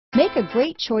Make a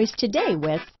great choice today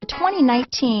with the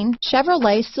 2019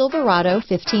 Chevrolet Silverado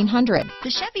 1500.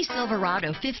 The Chevy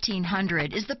Silverado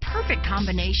 1500 is the perfect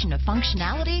combination of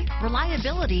functionality,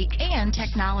 reliability, and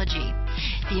technology.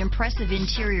 The impressive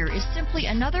interior is simply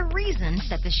another reason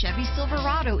that the Chevy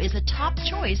Silverado is a top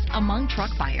choice among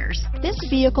truck buyers. This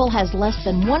vehicle has less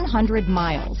than 100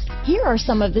 miles. Here are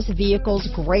some of this vehicle's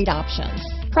great options: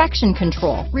 traction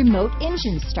control, remote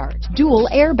engine start, dual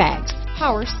airbags,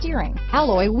 power steering,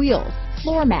 alloy wheels,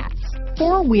 floor mats,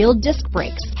 four-wheel disc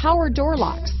brakes, power door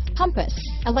locks, compass,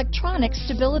 electronic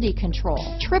stability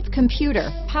control, trip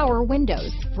computer, power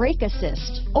windows, brake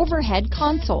assist, overhead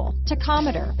console,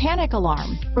 tachometer, panic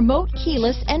alarm, remote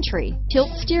keyless entry, tilt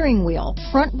steering wheel,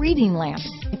 front reading lamps.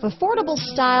 If affordable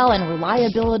style and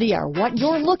reliability are what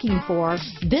you're looking for,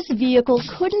 this vehicle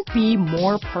couldn't be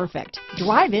more perfect.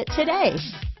 Drive it today.